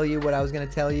did tell you what I was going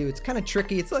to tell you. It's kind of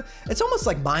tricky. It's almost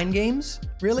like mind games,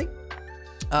 really.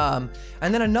 And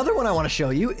then another one I want to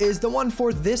show you is the one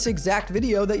for this exact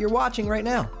video that you're watching right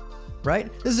now, right?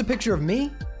 This is a picture of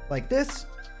me like this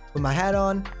with my hat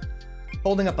on,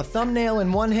 holding up a thumbnail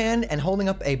in one hand and holding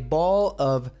up a ball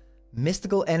of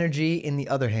mystical energy in the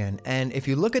other hand. And if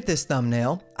you look at this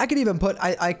thumbnail, I could even put,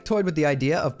 I toyed with the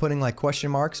idea of putting like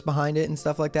question marks behind it and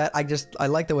stuff like that. I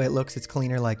like the way it looks. It's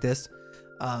cleaner like this.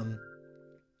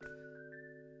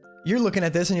 You're looking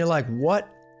at this and you're like, what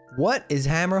is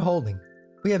Hammer holding?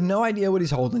 We have no idea what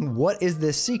he's holding. What is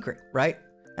this secret, right?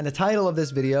 And the title of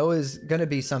this video is going to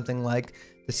be something like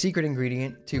the secret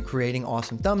ingredient to creating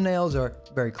awesome thumbnails or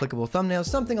very clickable thumbnails,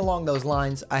 something along those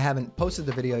lines. I haven't posted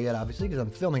the video yet, obviously, because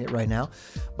I'm filming it right now,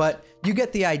 but you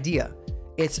get the idea.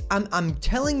 I'm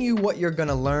telling you what you're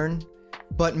gonna learn,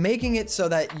 but making it so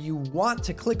that you want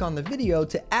to click on the video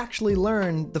to actually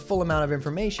learn the full amount of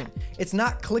information. It's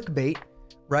not clickbait,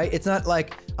 right? It's not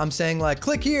like I'm saying like,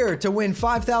 click here to win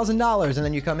 $5,000, and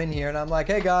then you come in here and I'm like,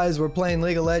 hey guys, we're playing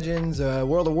League of Legends,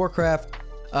 World of Warcraft,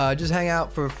 just hang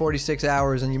out for 46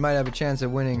 hours and you might have a chance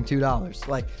of winning $2.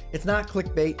 Like, it's not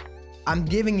clickbait. I'm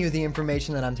giving you the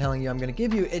information that I'm telling you I'm gonna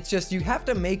give you. It's just, you have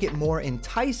to make it more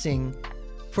enticing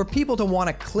for people to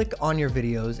wanna click on your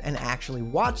videos and actually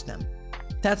watch them.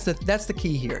 That's the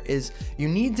key here, is you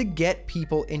need to get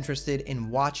people interested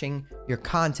in watching your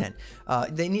content.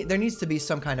 There needs to be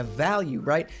some kind of value,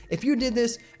 right? If you did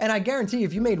this, and I guarantee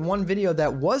if you made one video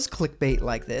that was clickbait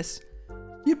like this,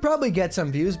 you'd probably get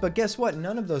some views, but guess what?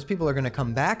 None of those people are gonna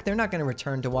come back. They're not gonna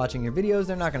return to watching your videos.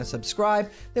 They're not gonna subscribe.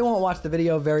 They won't watch the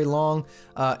video very long.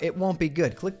 It won't be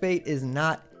good. Clickbait is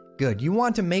not good. You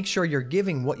want to make sure you're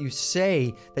giving what you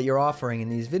say that you're offering in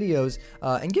these videos,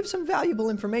 and give some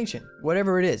valuable information,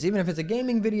 whatever it is. Even if it's a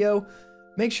gaming video,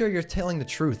 make sure you're telling the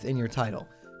truth in your title.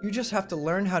 You just have to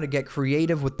learn how to get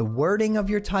creative with the wording of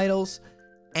your titles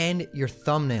and your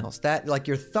thumbnails. Like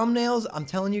your thumbnails, I'm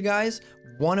telling you guys,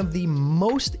 one of the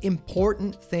most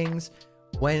important things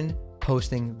when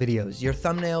posting videos. Your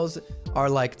thumbnails are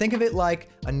like, think of it like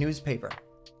a newspaper.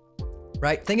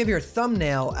 Right? Think of your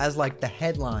thumbnail as like the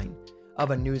headline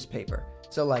of a newspaper.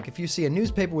 So like if you see a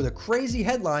newspaper with a crazy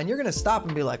headline, you're gonna stop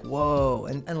and be like, whoa,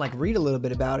 and like read a little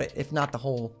bit about it, if not the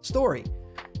whole story.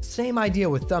 Same idea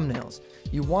with thumbnails.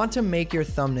 You want to make your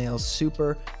thumbnails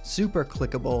super, super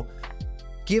clickable.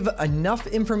 Give enough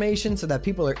information so that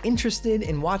people are interested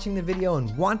in watching the video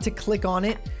and want to click on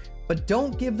it, but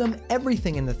don't give them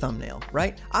everything in the thumbnail,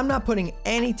 right? I'm not putting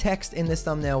any text in this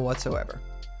thumbnail whatsoever.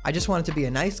 I just want it to be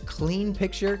a nice clean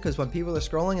picture, because when people are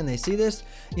scrolling and they see this,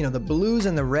 you know, the blues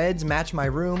and the reds match my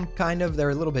room, kind of.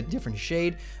 They're a little bit different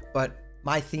shade, but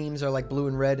my themes are like blue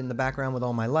and red in the background with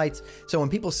all my lights. So when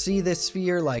people see this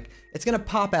sphere, like, it's gonna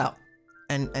pop out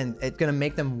and it's gonna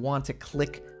make them want to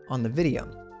click on the video.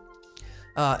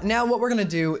 Now what we're gonna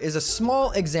do is a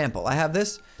small example. I have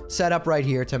this set up right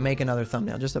here to make another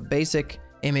thumbnail, just a basic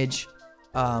image.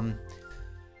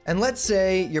 And let's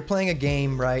say you're playing a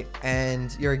game, right?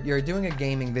 And you're doing a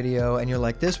gaming video and you're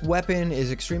like, this weapon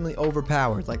is extremely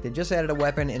overpowered. Like, they just added a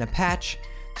weapon in a patch.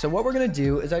 So what we're gonna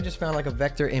do is, I just found like a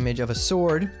vector image of a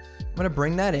sword. I'm gonna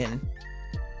bring that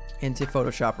into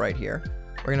Photoshop right here.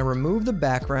 We're gonna remove the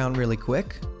background really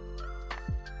quick.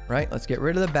 Right, let's get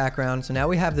rid of the background. So now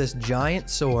we have this giant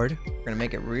sword. We're gonna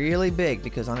make it really big,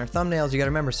 because on our thumbnails, you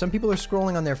gotta remember, some people are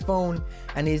scrolling on their phone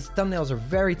and these thumbnails are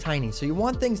very tiny. So you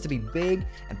want things to be big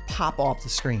and pop off the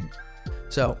screen.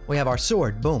 So we have our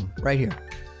sword, boom, right here.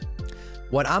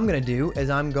 What I'm gonna do is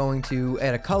I'm going to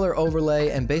add a color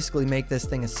overlay and basically make this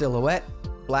thing a silhouette,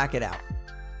 black it out.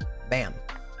 Bam,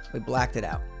 we blacked it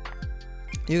out.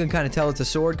 You can kind of tell it's a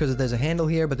sword because there's a handle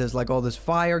here, but there's like all this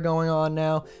fire going on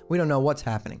now. We don't know what's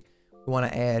happening. We want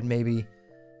to add maybe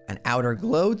an outer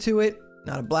glow to it,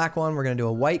 not a black one. We're going to do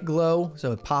a white glow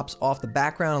so it pops off the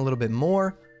background a little bit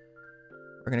more.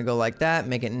 We're going to go like that,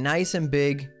 make it nice and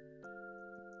big,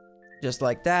 just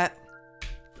like that.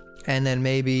 And then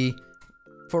maybe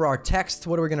for our text,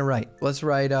 what are we going to write? Let's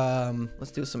write,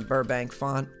 let's do some Burbank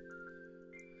font.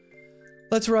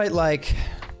 Let's write like,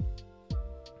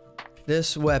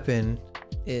 this weapon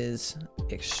is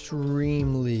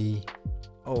extremely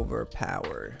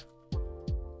overpowered.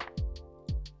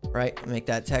 Right? Make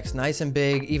that text nice and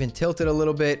big, even tilt it a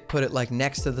little bit, put it like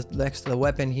next to the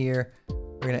weapon here.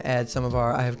 We're gonna add some of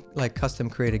our, I have like custom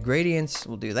created gradients.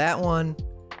 We'll do that one.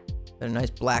 And a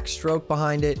nice black stroke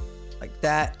behind it, like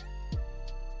that.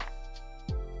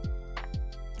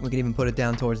 We can even put it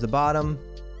down towards the bottom.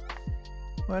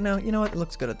 Well, no, you know what? It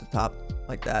looks good at the top.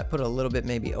 Like that. Put a little bit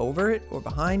maybe over it or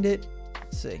behind it.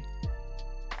 Let's see.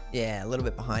 Yeah, a little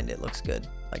bit behind it looks good.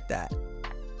 Like that.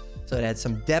 So it adds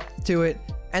some depth to it.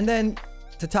 And then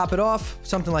to top it off,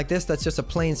 something like this that's just a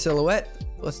plain silhouette.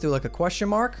 Let's do like a question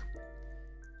mark.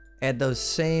 Add those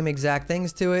same exact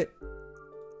things to it.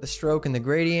 The stroke and the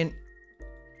gradient.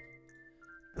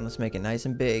 And let's make it nice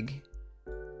and big.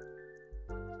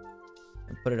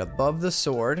 And put it above the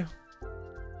sword.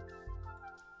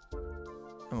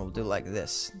 And we'll do like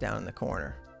this down in the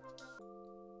corner.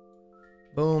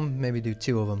 Boom, maybe do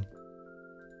 2 of them.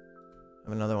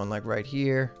 Have another one like right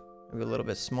here, maybe a little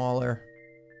bit smaller.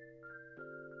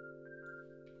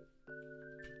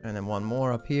 And then one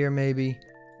more up here maybe,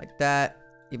 like that,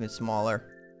 even smaller.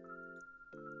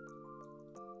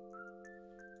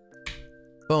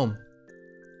 Boom.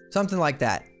 Something like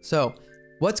that. So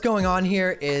what's going on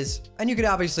here is, and you could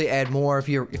obviously add more if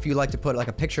you like to put like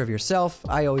a picture of yourself.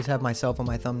 I always have myself on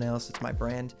my thumbnails. It's my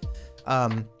brand.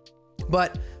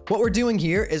 But what we're doing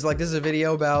here is like, this is a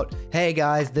video about, hey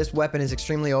guys, this weapon is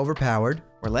extremely overpowered.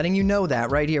 We're letting you know that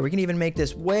right here. We can even make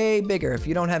this way bigger. If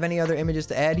you don't have any other images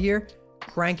to add here,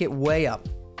 crank it way up.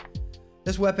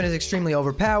 This weapon is extremely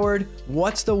overpowered.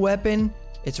 What's the weapon?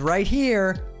 It's right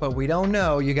here, but we don't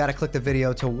know. You got to click the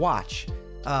video to watch.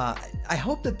 I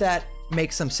hope that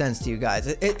makes some sense to you guys.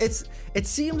 It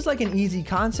seems like an easy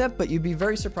concept, but you'd be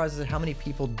very surprised at how many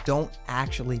people don't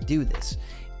actually do this.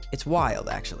 It's wild,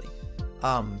 actually.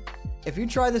 If you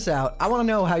try this out, I want to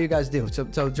know how you guys do.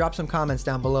 So drop some comments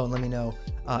down below and let me know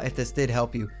if this did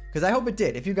help you, because I hope it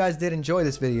did. If you guys did enjoy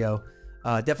this video,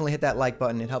 definitely hit that like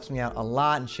button. It helps me out a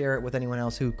lot, and share it with anyone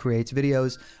else who creates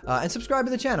videos, and subscribe to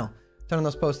the channel. Turn on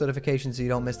those post notifications so you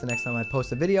don't miss the next time I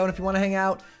post a video. And if you want to hang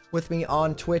out with me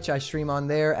on Twitch, I stream on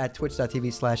there at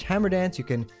twitch.tv/hammerdance. You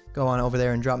can go on over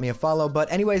there and drop me a follow.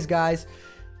 But anyways, guys,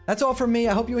 that's all from me.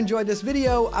 I hope you enjoyed this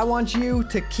video. I want you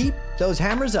to keep those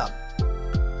hammers up,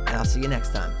 and I'll see you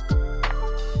next time.